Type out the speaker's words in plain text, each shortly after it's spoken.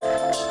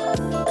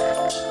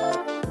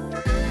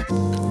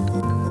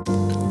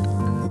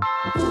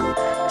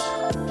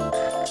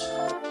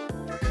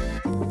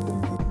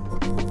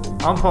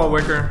I'm Paul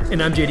Wicker. And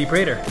I'm JD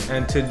Prater.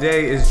 And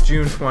today is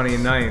June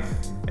 29th,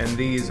 and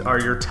these are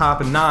your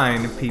top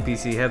 9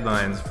 PPC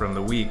headlines from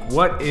the week.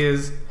 What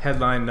is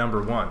headline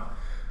number 1?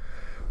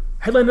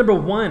 Headline number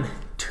 1,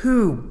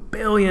 2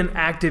 billion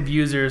active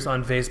users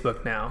on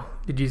Facebook now.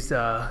 Did you see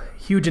a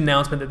huge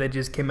announcement that they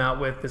just came out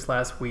with this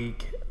last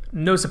week?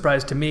 No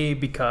surprise to me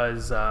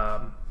because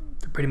they're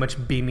pretty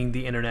much beaming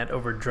the internet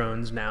over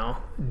drones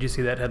now. Did you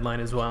see that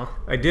headline as well?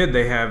 I did.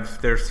 They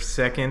have their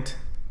second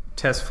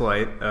test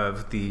flight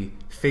of the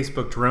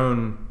Facebook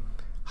drone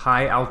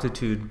high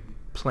altitude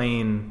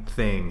plane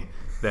thing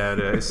that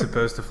is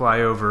supposed to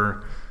fly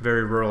over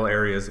very rural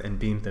areas and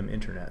beam them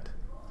internet.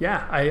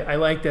 Yeah, I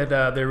like that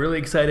they're really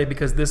excited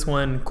because this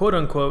one, quote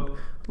unquote,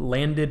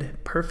 landed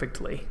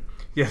perfectly.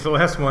 Yeah, the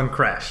last one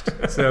crashed,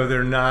 so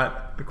they're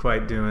not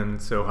quite doing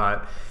so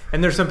hot.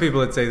 And there's some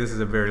people that say this is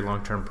a very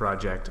long-term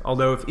project.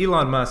 Although if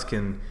Elon Musk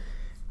can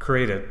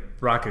create a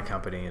rocket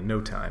company in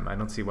no time, I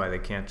don't see why they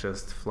can't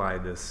just fly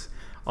this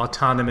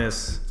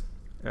autonomous,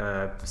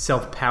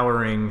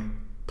 self-powering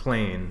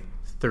plane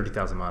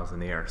 30,000 miles in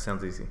the air.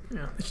 Sounds easy.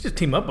 Yeah, they should just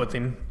team up with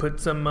him, put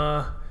some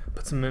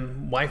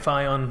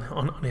Wi-Fi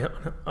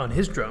on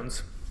his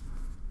drones.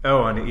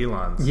 Oh, on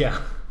Elon's. Yeah.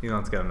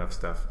 Elon's got enough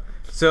stuff.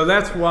 So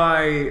that's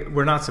why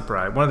we're not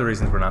surprised. One of the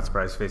reasons we're not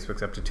surprised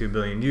Facebook's up to 2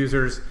 billion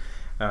users.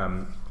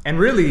 And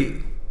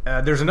really,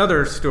 there's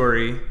another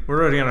story.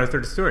 We're already on our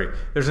third story.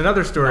 There's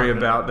another story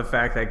about the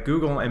fact that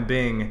Google and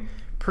Bing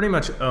pretty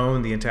much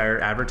own the entire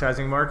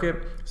advertising market.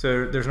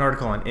 So there's an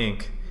article on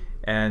Inc.,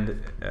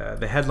 and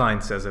the headline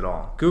says it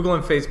all. Google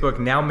and Facebook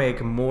now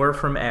make more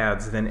from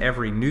ads than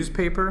every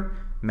newspaper,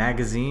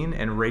 magazine,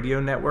 and radio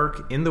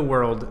network in the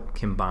world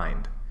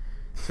combined.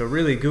 So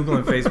really, Google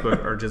and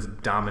Facebook are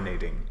just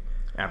dominating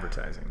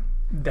advertising.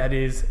 That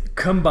is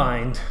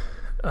combined.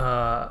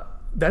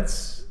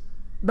 That's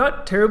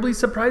not terribly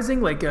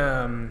surprising. Like,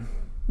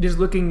 just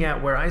looking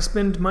at where I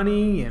spend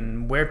money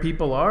and where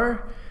people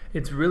are,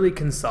 it's really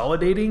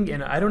consolidating.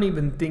 And I don't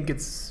even think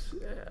it's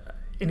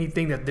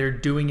anything that they're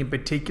doing in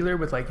particular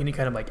with like any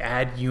kind of like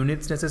ad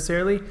units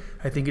necessarily.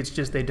 I think it's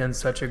just they've done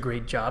such a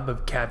great job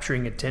of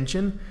capturing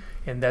attention.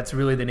 And that's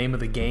really the name of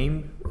the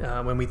game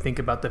when we think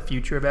about the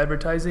future of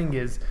advertising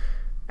is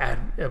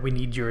we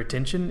need your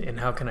attention, and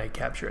how can I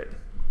capture it?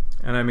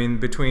 And I mean,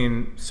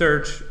 between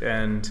search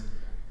and,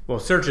 well,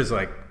 search is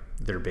like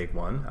their big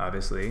one,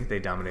 obviously. They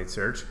dominate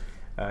search.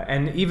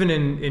 And even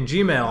in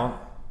Gmail,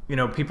 you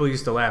know, people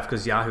used to laugh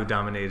because Yahoo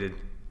dominated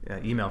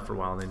email for a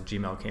while, and then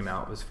Gmail came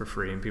out, was for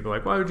free, and people are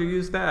like, why would you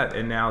use that?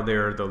 And now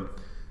they're the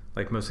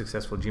most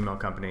successful Gmail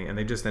company, and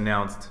they just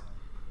announced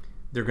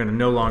they're going to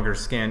no longer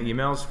scan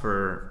emails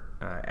for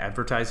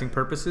advertising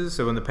purposes.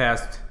 So in the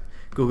past,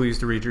 Google used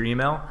to read your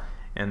email,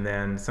 and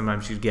then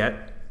sometimes you'd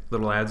get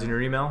little ads in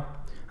your email.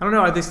 I don't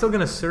know, are they still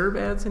going to serve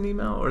ads in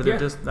email, or they're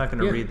just not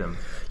going to read them?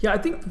 Yeah, I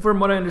think from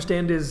what I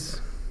understand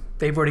is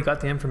they've already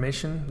got the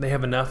information. They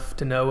have enough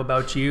to know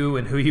about you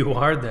and who you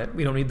are that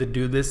we don't need to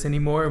do this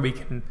anymore. We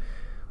can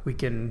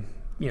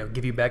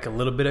give you back a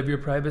little bit of your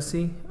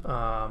privacy.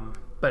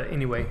 But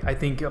anyway, I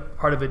think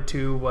part of it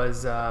too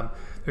was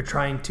they're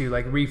trying to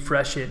like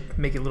refresh it,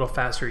 make it a little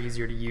faster,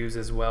 easier to use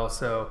as well.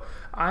 So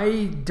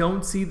I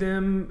don't see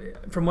them,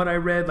 from what I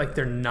read, like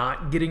they're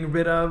not getting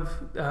rid of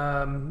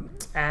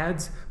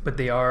ads, but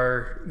they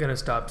are going to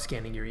stop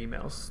scanning your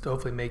emails to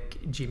hopefully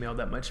make Gmail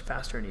that much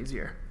faster and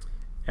easier.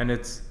 And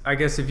it's, I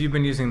guess if you've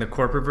been using the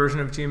corporate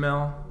version of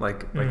Gmail,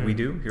 like we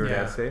do here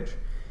at AdStage,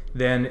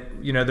 then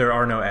there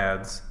are no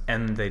ads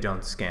and they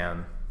don't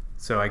scan.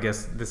 So I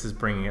guess this is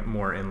bringing it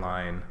more in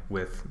line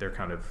with their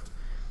kind of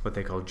what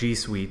they call G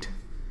Suite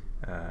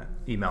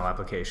email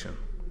application.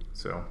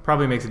 So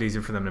probably makes it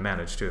easier for them to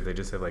manage too if they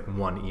just have like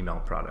one email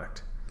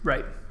product.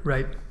 Right.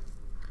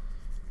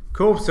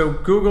 Cool. So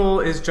Google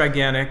is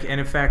gigantic,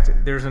 and in fact,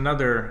 there's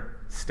another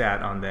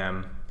stat on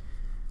them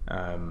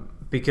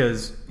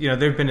because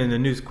they've been in the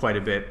news quite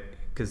a bit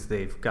because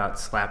they've got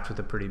slapped with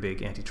a pretty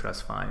big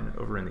antitrust fine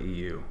over in the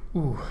EU.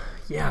 Ooh,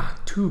 yeah,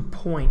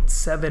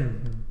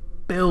 $2.7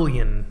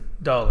 billion.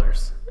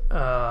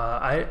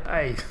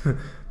 I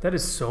that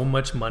is so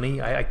much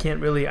money. I can't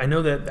really. I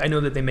know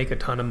that they make a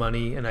ton of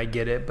money, and I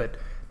get it, but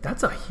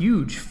that's a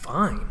huge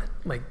fine,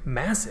 like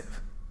massive.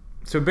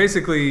 So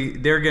basically,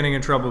 they're getting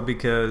in trouble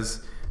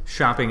because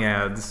shopping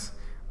ads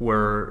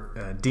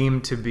were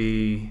deemed to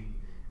be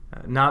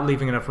not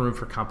leaving enough room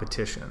for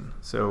competition.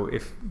 So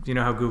if you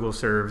know how Google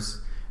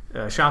serves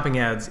shopping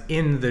ads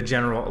in the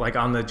general, like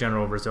on the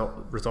general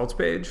results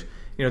page,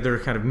 they're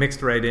kind of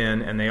mixed right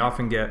in, and they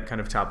often get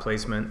kind of top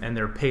placement, and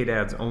they're paid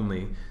ads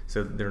only,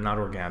 so they're not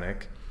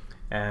organic.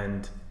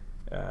 And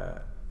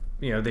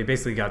they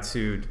basically got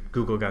sued.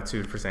 Google got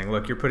sued for saying,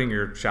 look, you're putting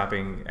your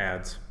shopping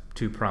ads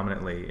too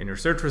prominently in your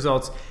search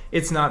results.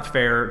 It's not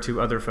fair to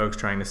other folks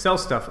trying to sell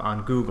stuff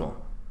on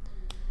Google.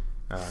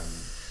 I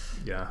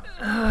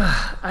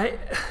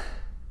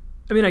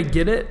mean, I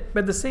get it,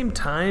 but at the same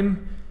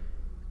time,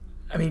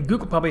 I mean,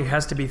 Google probably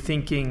has to be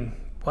thinking,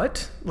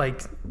 what?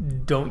 Like,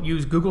 don't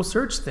use Google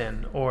search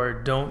then, or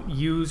don't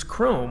use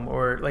Chrome,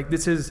 or like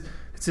this is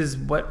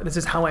this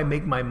is how I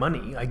make my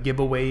money. I give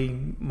away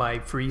my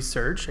free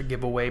search, I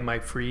give away my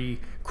free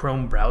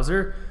Chrome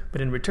browser,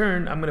 but in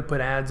return, I'm going to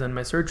put ads on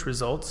my search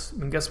results.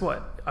 And guess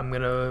what? I'm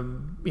going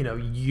to,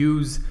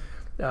 use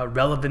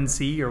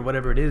relevancy or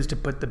whatever it is to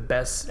put the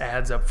best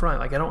ads up front.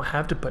 Like I don't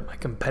have to put my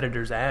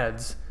competitors'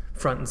 ads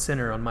front and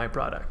center on my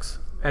products.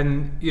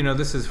 And,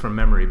 this is from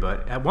memory,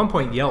 but at one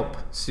point Yelp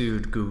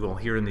sued Google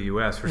here in the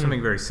U.S. for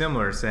something very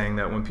similar, saying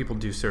that when people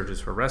do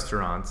searches for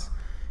restaurants,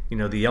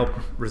 the Yelp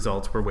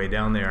results were way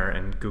down there,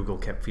 and Google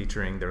kept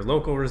featuring their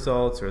local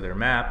results or their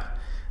map.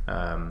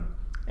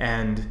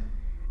 And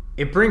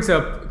it brings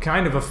up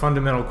kind of a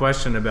fundamental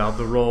question about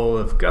the role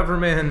of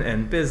government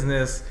and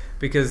business,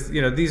 because,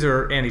 these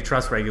are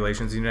antitrust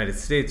regulations. In the United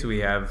States, we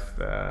have,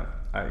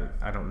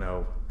 I don't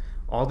know,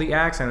 all the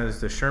acts. I know there's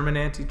the Sherman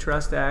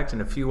Antitrust Act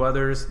and a few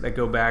others that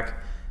go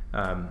back,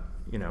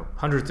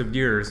 hundreds of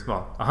years,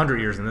 100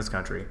 years in this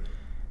country,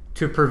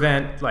 to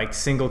prevent like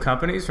single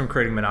companies from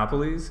creating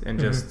monopolies and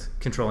just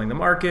controlling the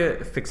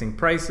market, fixing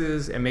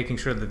prices, and making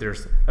sure that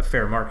there's a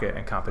fair market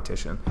and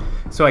competition.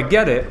 So I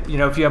get it.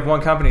 If you have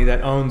one company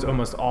that owns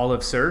almost all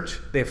of search,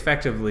 they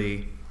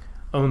effectively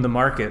own the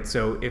market.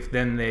 So if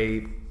then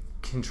they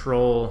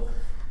control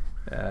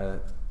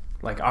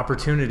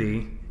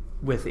opportunity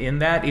within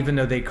that, even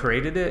though they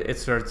created it, it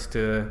starts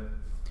to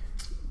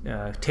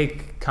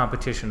take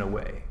competition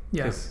away.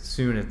 Yeah. Because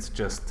soon it's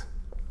just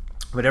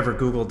whatever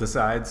Google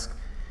decides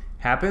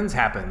happens,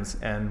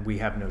 and we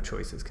have no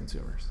choice as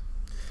consumers.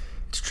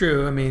 It's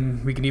true. I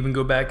mean, we can even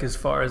go back as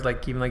far as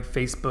even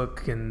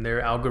Facebook and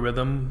their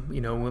algorithm,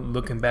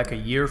 looking back a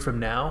year from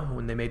now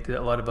when they made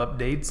a lot of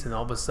updates, and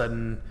all of a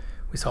sudden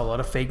we saw a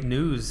lot of fake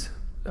news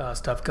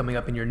stuff coming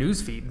up in your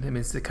news feed. I mean,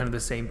 it's kind of the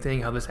same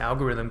thing, how this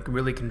algorithm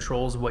really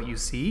controls what you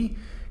see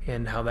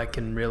and how that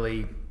can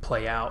really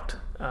play out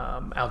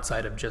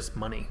outside of just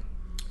money.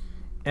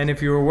 And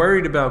if you were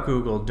worried about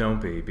Google, don't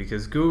be,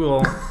 because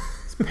Google's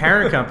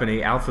parent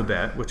company,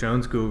 Alphabet, which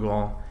owns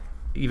Google,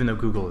 even though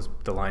Google is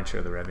the lion's share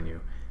of the revenue,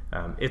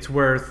 it's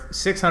worth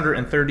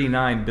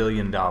 $639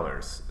 billion.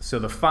 So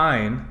the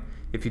fine,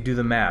 if you do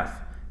the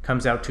math,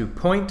 comes out to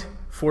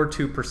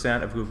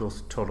 0.42% of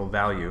Google's total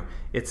value.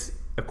 It's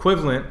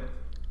equivalent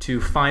to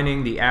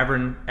fining the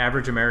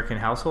average American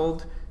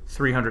household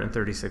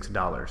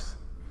 $336.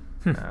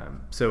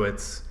 So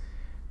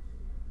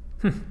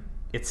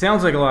it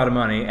sounds like a lot of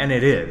money, and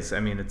it is. I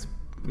mean, it's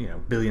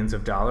billions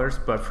of dollars,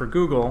 but for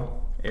Google,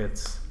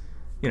 it's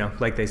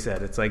like they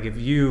said, it's like if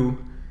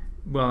you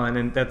and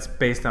then that's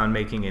based on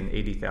making an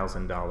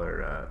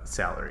 $80,000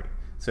 salary.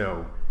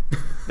 So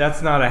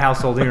that's not a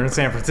household here in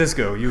San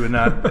Francisco. You would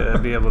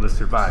not be able to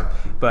survive.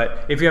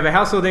 But if you have a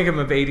household income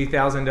of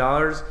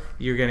 $80,000,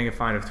 you're getting a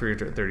fine of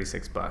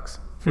 $336,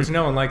 which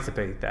no one likes to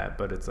pay that.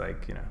 But it's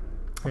like,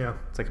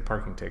 it's like a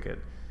parking ticket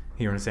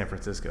here in San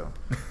Francisco.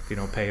 If you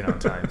don't pay it on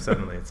time,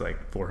 suddenly it's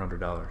like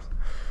 $400.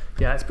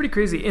 Yeah, it's pretty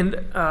crazy. And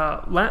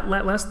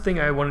last thing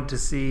I wanted to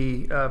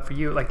see for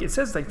you, it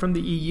says from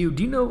the EU.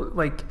 Do you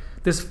know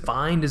this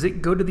fine? Does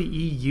it go to the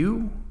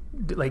EU?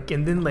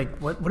 And then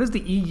what is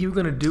the EU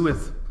going to do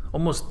with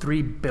almost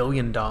 $3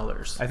 billion?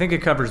 I think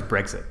it covers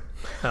Brexit.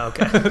 Oh,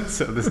 okay.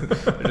 So this is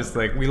just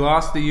we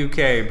lost the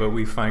UK, but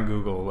we fined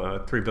Google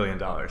 $3 billion.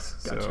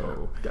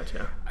 So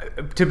Gotcha.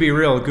 To be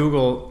real,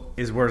 Google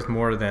is worth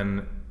more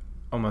than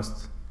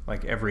almost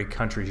every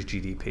country's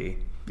GDP.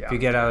 Yeah. If you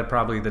get out of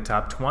probably the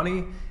top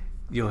 20,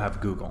 you'll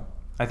have Google.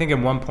 I think at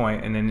one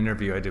point in an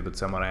interview I did with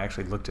someone, I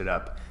actually looked it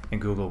up,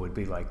 and Google would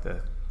be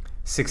the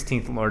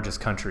 16th largest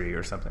country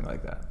or something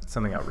like that.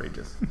 Something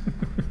outrageous.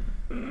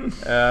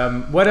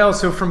 What else?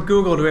 So from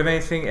Google, do we have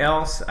anything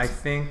else? I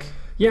think.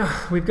 Yeah,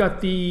 we've got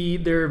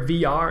their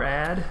VR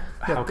ad.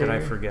 How could I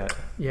forget?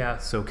 Yeah,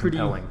 so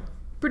compelling.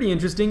 Pretty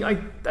interesting. I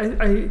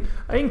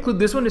include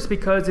this one just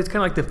because it's kind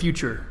of like the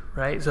future,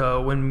 right?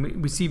 So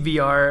when we see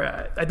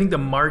VR, I think the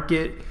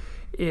market,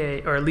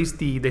 or at least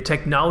the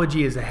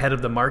technology, is ahead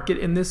of the market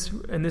in this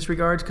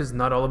regards, because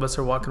not all of us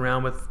are walking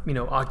around with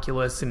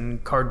Oculus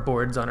and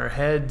cardboards on our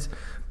heads,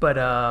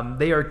 but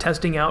they are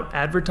testing out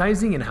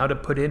advertising and how to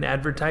put in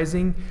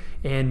advertising,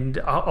 and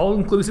I'll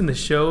include this in the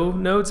show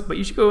notes, but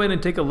you should go in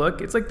and take a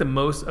look. It's the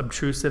most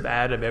obtrusive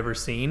ad I've ever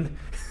seen.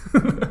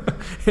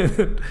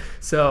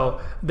 So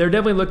they're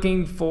definitely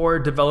looking for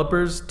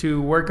developers to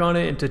work on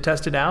it and to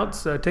test it out.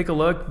 So take a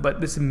look,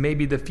 but this is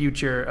maybe the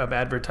future of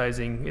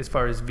advertising as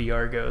far as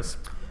VR goes.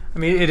 I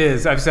mean, it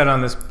is. I've said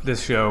on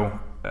this show,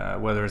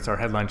 whether it's our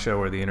headline show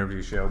or the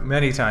interview show,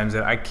 many times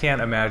that I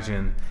can't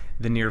imagine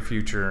the near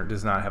future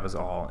does not have us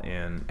all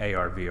in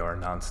AR, VR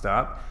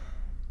nonstop.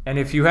 And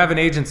if you have an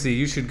agency,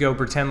 you should go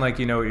pretend like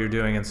you know what you're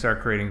doing and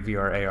start creating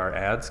VR, AR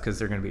ads, because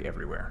they're going to be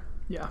everywhere.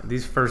 Yeah.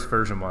 These first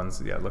version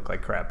ones, look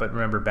like crap. But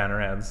remember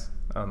banner ads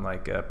on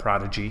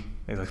Prodigy?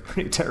 They look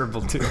pretty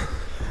terrible too.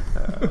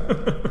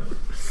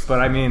 But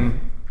I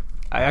mean,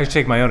 I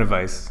take my own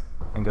advice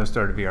and go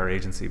start a VR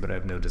agency, but I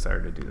have no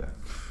desire to do that.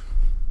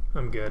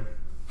 I'm good.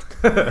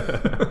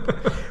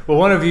 Well,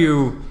 one of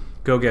you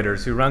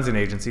go-getters who runs an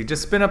agency,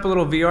 just spin up a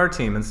little VR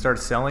team and start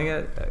selling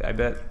it. I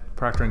bet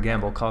Procter &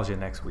 Gamble calls you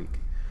next week.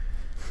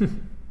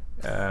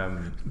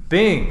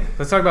 Bing.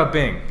 Let's talk about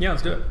Bing. Yeah,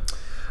 let's do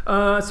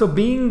it. So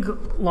Bing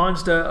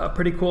launched a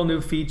pretty cool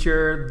new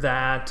feature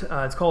that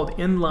it's called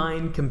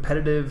Inline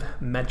Competitive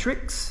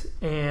Metrics,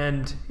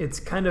 and it's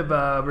kind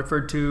of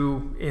referred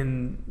to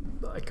in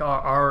like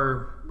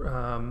our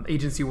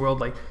agency world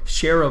like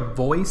share of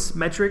voice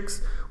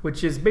metrics,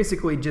 which is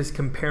basically just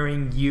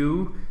comparing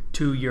you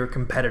to your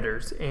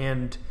competitors.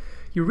 And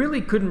you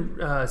really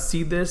couldn't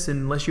see this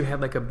unless you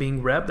had like a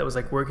Bing rep that was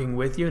like working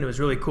with you, and it was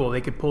really cool.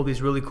 They could pull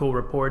these really cool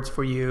reports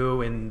for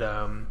you and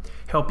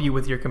help you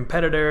with your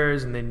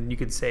competitors, and then you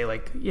could say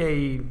like,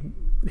 yay,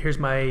 here's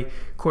my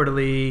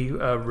quarterly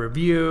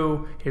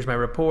review, here's my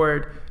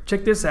report,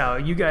 check this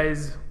out, you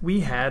guys, we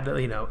had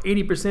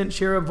 80%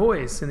 share of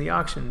voice in the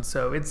auction.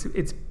 So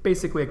it's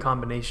basically a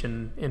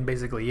combination, and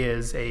basically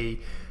is a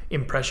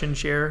impression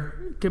share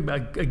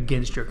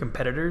against your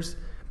competitors.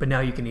 But now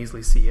you can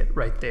easily see it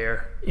right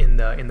there in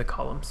the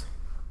columns.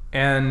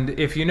 And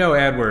if you know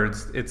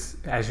AdWords, it's,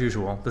 as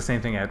usual, the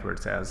same thing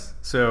AdWords has.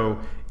 So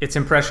it's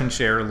impression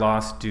share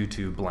lost due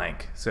to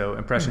blank. So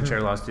impression share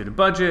lost due to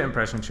budget,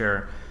 impression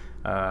share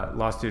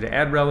lost due to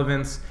ad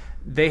relevance.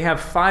 They have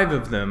 5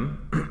 of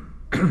them,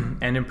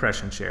 and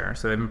impression share.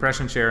 So they have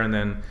impression share, and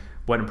then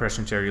what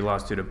impression share you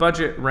lost due to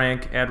budget,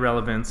 rank, ad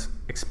relevance,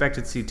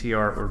 expected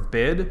CTR, or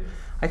bid.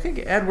 I think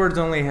AdWords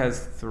only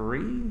has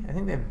 3. I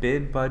think they have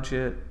bid,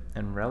 budget,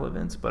 and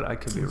relevance, but I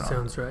could be wrong.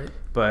 Sounds right.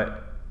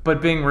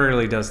 But Bing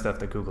rarely does stuff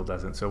that Google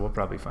doesn't, so we'll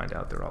probably find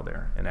out they're all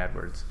there in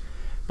AdWords.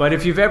 But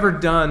if you've ever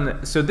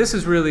done, so this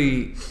is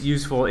really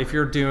useful if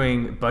you're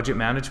doing budget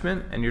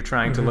management and you're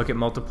trying to look at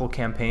multiple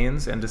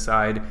campaigns and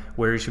decide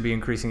where you should be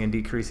increasing and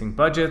decreasing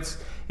budgets.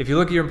 If you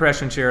look at your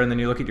impression share and then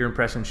you look at your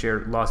impression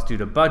share lost due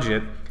to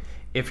budget,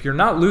 if you're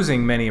not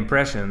losing many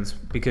impressions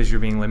because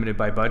you're being limited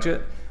by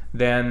budget,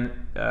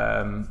 then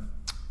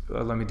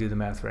let me do the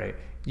math right.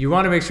 You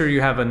want to make sure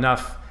you have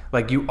enough.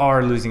 Like you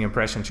are losing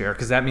impression share,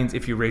 because that means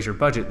if you raise your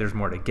budget, there's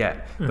more to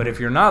get. But if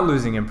you're not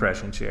losing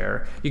impression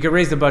share, you can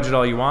raise the budget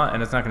all you want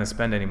and it's not going to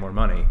spend any more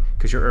money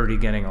because you're already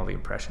getting all the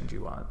impressions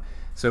you want.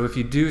 So if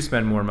you do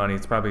spend more money,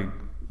 it's probably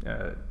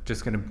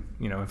just going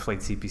to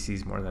inflate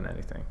CPCs more than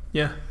anything.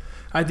 Yeah.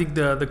 I think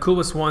the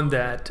coolest one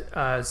that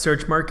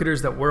search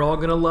marketers that we're all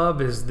going to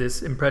love is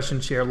this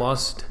impression share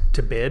lost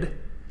to bid.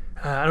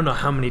 I don't know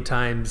how many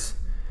times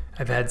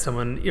I've had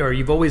someone, or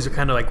you've always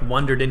kind of like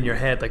wondered in your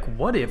head, like,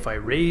 what if I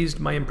raised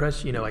my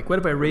impression, like what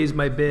if I raised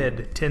my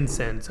bid 10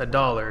 cents, $1,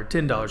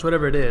 $10,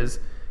 whatever it is,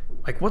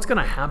 like what's going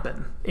to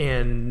happen?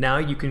 And now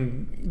you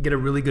can get a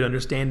really good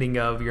understanding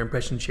of your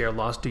impression share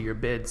lost to your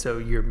bid. So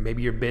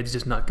maybe your bid's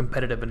just not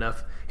competitive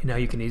enough, and now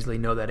you can easily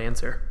know that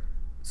answer.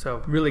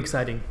 So really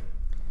exciting.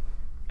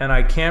 And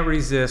I can't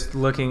resist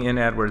looking in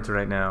AdWords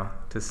right now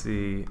to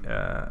see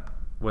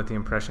what the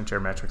impression share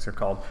metrics are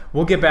called.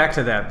 We'll get back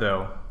to that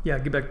though. Yeah,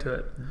 get back to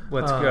it.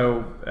 Let's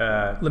go.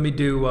 Let me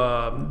do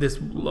this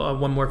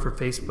one more for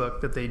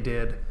Facebook that they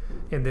did,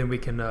 and then we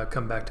can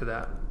come back to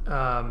that.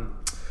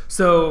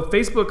 So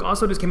Facebook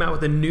also just came out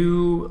with a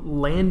new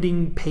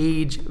landing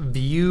page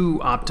view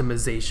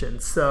optimization.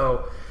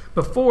 So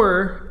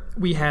before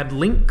we had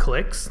link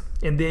clicks,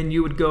 and then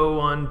you would go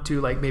on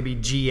to like maybe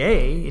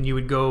GA, and you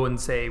would go and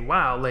say,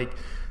 wow, like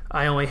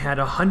I only had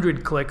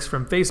 100 clicks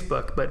from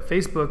Facebook, but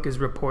Facebook is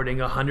reporting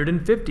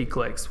 150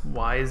 clicks.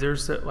 Why is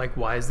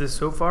this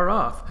so far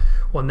off?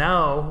 Well,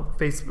 now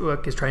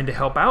Facebook is trying to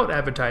help out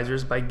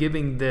advertisers by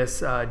giving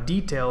this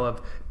detail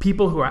of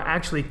people who are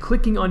actually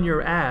clicking on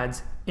your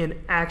ads and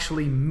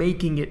actually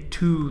making it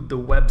to the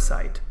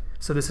website.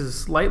 So this is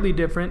slightly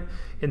different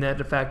in that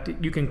the fact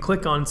that you can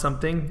click on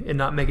something and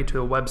not make it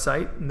to a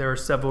website. And there are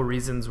several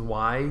reasons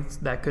why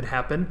that could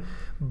happen.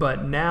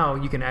 But now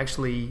you can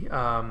actually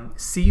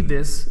see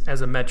this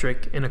as a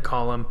metric in a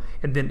column,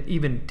 and then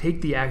even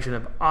take the action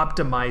of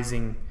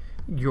optimizing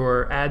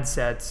your ad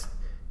sets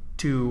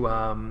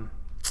to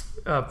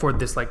for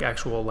this like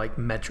actual like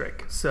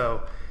metric.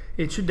 So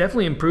it should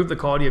definitely improve the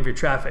quality of your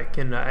traffic,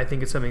 and I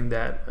think it's something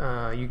that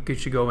you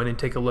should go in and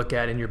take a look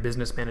at in your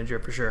business manager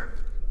for sure.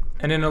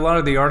 And in a lot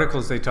of the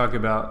articles they talk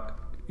about,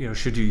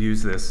 should you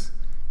use this?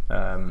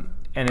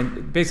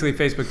 And basically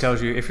Facebook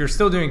tells you if you're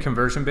still doing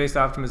conversion-based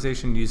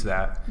optimization, use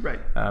that. Right.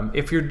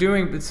 If you're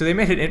doing, so they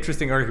made an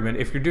interesting argument.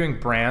 If you're doing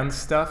brand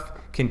stuff,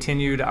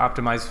 continue to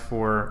optimize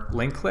for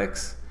link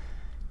clicks,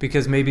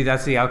 because maybe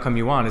that's the outcome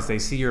you want is they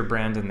see your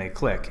brand and they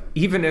click.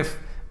 Even if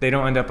they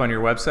don't end up on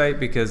your website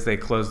because they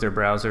close their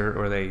browser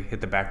or they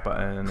hit the back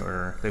button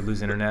or they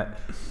lose internet.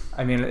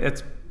 I mean,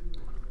 it's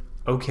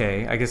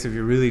okay. I guess if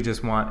you really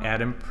just want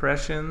ad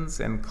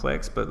impressions and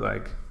clicks, but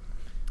like,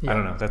 I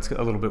don't know, that's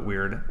a little bit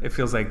weird. It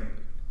feels like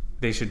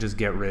they should just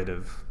get rid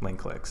of link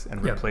clicks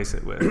and replace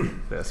it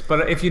with this.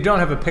 But if you don't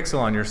have a pixel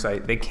on your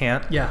site, they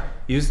can't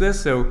use this.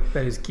 So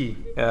that is key.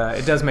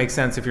 It does make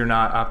sense if you're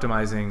not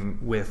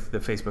optimizing with the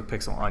Facebook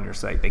pixel on your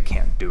site, they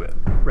can't do it.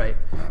 Right.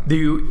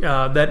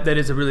 That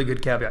is a really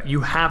good caveat.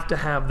 You have to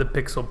have the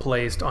pixel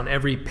placed on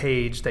every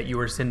page that you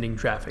are sending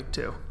traffic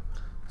to.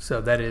 So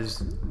that is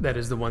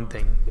the one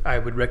thing. I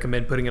would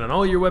recommend putting it on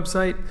all your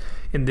website.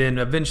 And then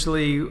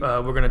eventually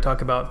we're going to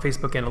talk about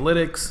Facebook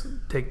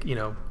Analytics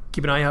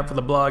keep an eye out for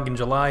the blog in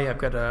July. I've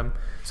got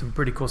some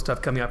pretty cool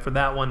stuff coming out for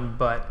that one,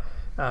 but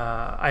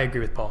I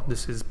agree with Paul.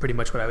 This is pretty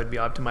much what I would be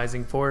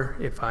optimizing for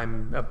if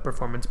I'm a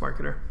performance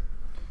marketer.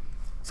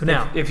 So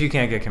now, if you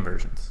can't get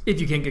conversions. If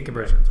you can't get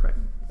conversions, right.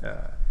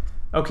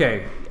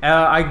 Okay.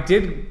 I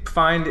did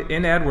find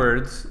in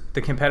AdWords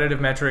the competitive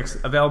metrics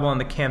available on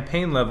the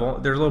campaign level.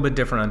 They're a little bit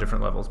different on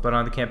different levels, but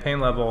on the campaign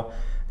level,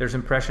 there's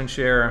impression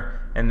share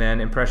and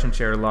then impression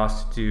share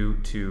lost due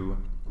to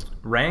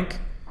rank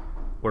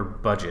or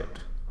budget.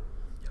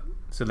 Yep.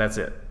 So that's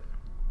it.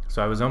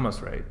 So I was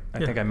almost right. I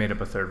think I made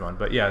up a third one.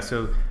 But yeah,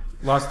 so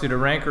loss due to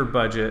rank or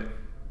budget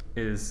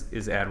is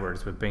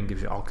AdWords, but Bing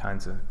gives you all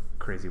kinds of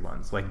crazy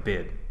ones, like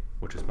bid,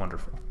 which is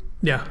wonderful.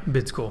 Yeah,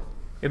 bid's cool.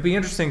 It'd be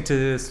interesting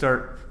to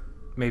start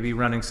maybe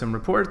running some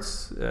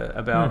reports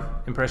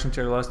about impression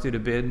share loss due to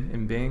bid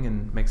in Bing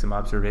and make some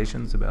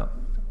observations about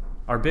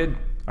our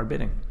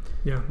bidding.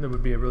 Yeah, that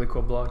would be a really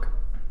cool blog.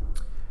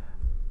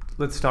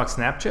 Let's talk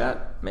Snapchat,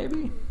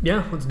 maybe?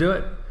 Yeah, let's do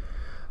it.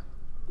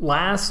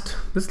 This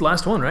is the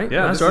last one, right?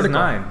 Yeah, last this article.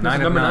 Is 9. This is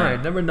number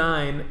 9. Number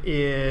 9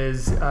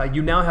 is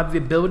you now have the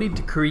ability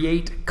to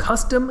create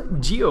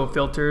custom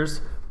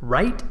geo-filters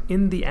right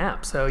in the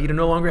app. So you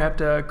no longer have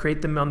to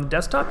create them on the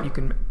desktop. You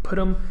can put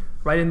them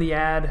right in the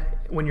ad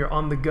when you're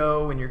on the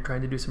go and you're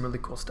trying to do some really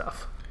cool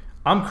stuff.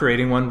 I'm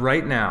creating one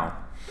right now.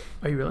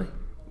 Are you really?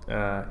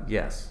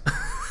 Yes.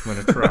 I'm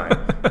going to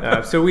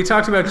try. So we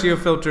talked about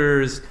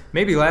geofilters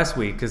maybe last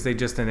week because they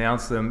just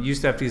announced them. You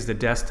used to have to use the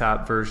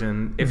desktop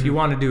version. If you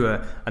want to do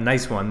a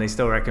nice one, they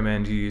still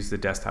recommend you use the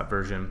desktop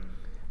version.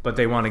 But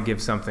they want to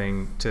give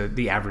something to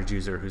the average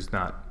user who's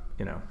not,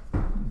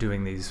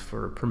 doing these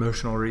for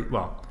promotional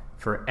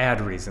for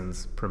ad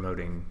reasons,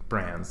 promoting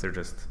brands. They're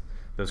just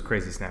those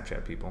crazy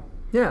Snapchat people.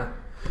 Yeah.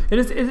 And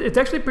it's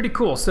actually pretty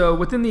cool. So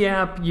within the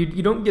app,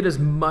 you don't get as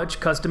much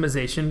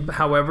customization.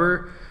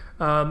 However,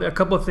 a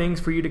couple of things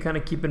for you to kind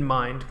of keep in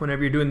mind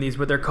whenever you're doing these,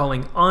 what they're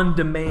calling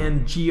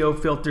on-demand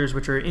geo-filters,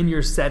 which are in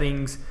your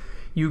settings.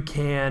 You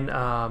can,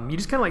 you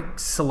just kind of like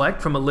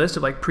select from a list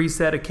of like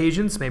preset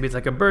occasions. Maybe it's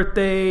like a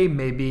birthday,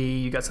 maybe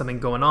you got something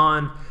going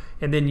on,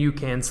 and then you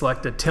can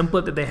select a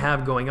template that they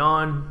have going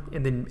on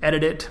and then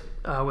edit it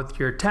with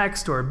your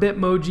text or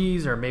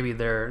Bitmojis or maybe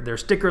their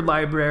sticker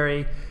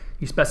library.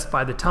 You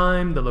specify the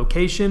time, the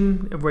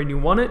location of where you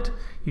want it,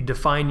 you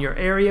define your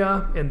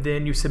area, and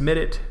then you submit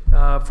it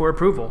for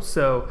approval.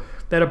 So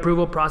that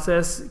approval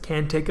process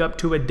can take up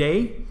to a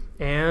day,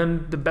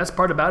 and the best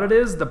part about it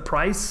is the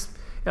price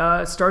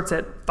starts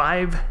at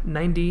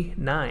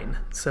 $5.99.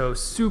 So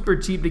super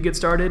cheap to get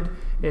started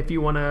if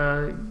you want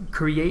to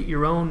create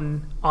your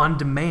own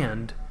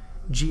on-demand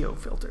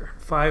geo-filter.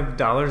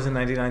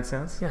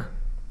 $5.99? Yeah.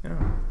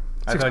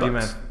 I thought you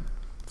meant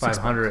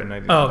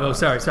 $599. Oh,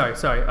 sorry.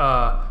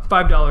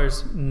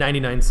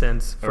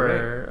 $5.99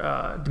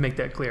 for to make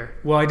that clear.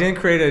 Well, I didn't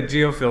create a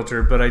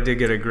geo-filter, but I did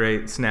get a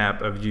great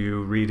snap of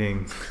you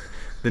reading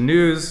the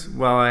news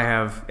while I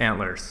have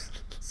antlers.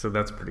 So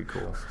that's pretty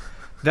cool.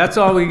 That's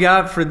all we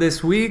got for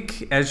this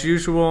week. As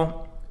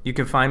usual, you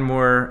can find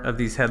more of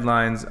these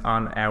headlines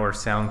on our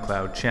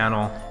SoundCloud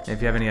channel. And if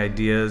you have any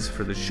ideas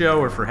for the show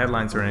or for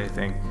headlines or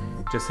anything,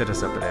 just hit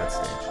us up at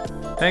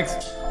AdStage. Thanks.